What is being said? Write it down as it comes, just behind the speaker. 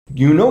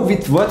You know,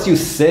 with what you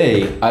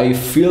say, I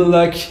feel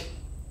like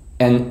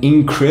an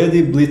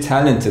incredibly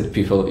talented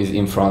people is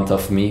in front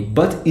of me,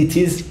 but it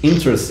is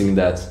interesting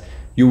that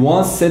you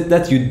once said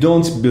that you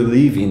don't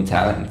believe in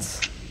talent.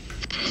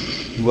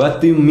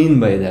 What do you mean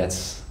by that?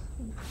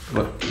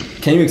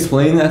 Can you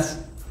explain that?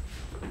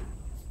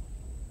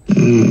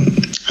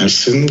 I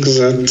think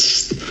that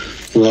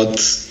what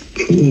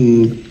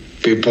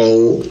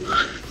people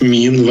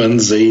mean when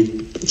they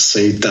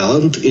say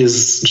talent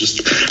is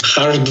just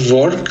hard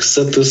work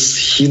that is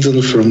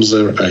hidden from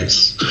their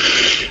eyes.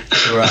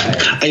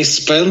 Right. I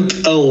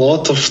spent a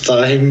lot of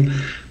time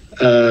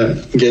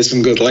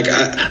getting good. Like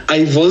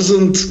I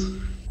wasn't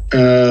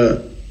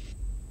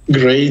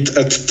great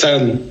at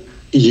 10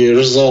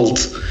 years old.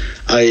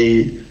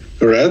 I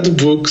read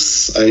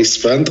books. I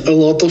spent a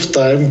lot of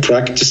time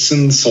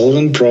practicing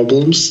solving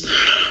problems,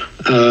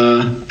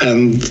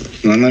 and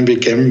then I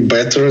became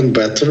better and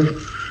better.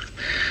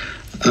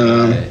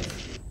 Right.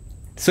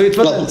 So it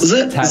was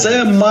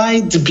there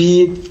might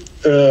be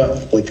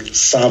like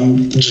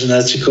some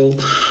genetical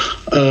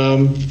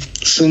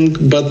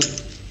thing, but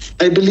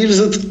I believe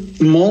that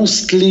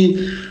mostly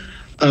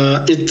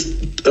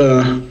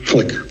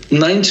like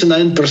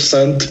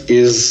 99%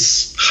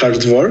 is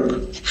hard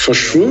work for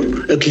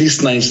sure, at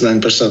least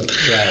 99%.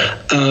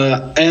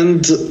 Right.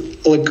 And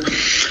like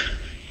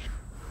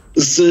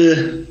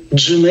the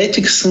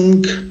genetic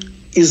thing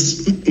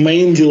is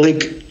mainly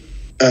like,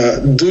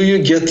 do you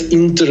get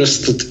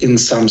interested in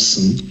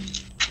something?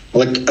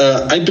 Like,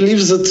 I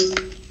believe that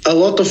a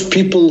lot of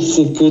people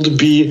who could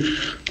be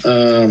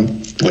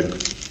like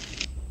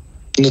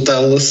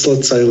Nutellas,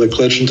 let's say, like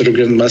Legendary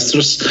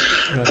Grandmasters,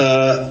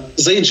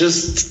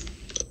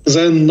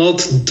 they're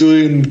not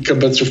doing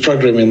competitive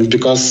programming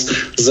because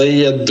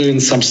they are doing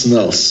something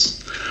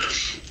else.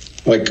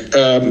 Like,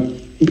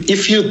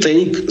 if you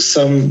take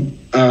some,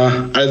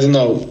 I don't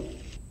know,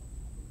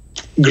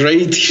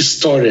 great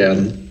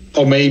historian,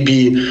 or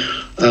maybe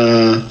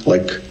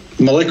like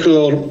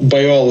molecular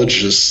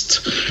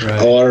biologist,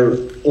 right. or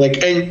like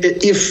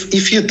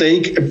if you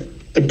take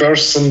a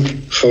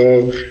person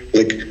who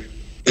like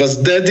was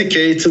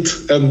dedicated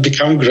and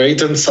become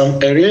great in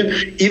some area,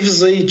 if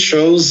they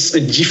chose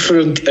a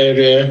different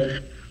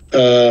area,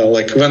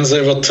 like when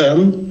they were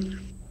 10,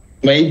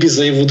 maybe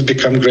they would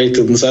become great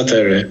in that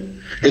area.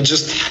 It's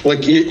just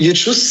like you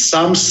choose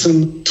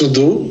something to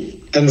do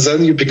and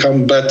then you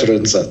become better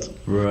in that.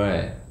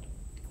 Right.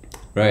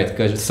 Right,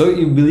 gotcha. So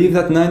you believe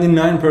that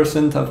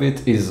 99% of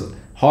it is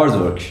hard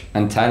work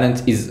and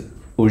talent is,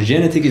 or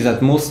genetic is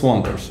at most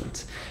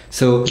 1%.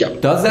 So yeah.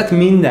 Does that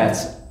mean that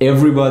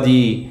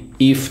everybody,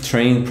 if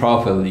trained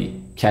properly,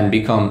 can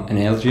become an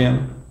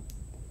LGM?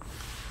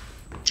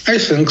 I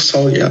think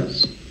so,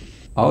 yes.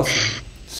 Awesome.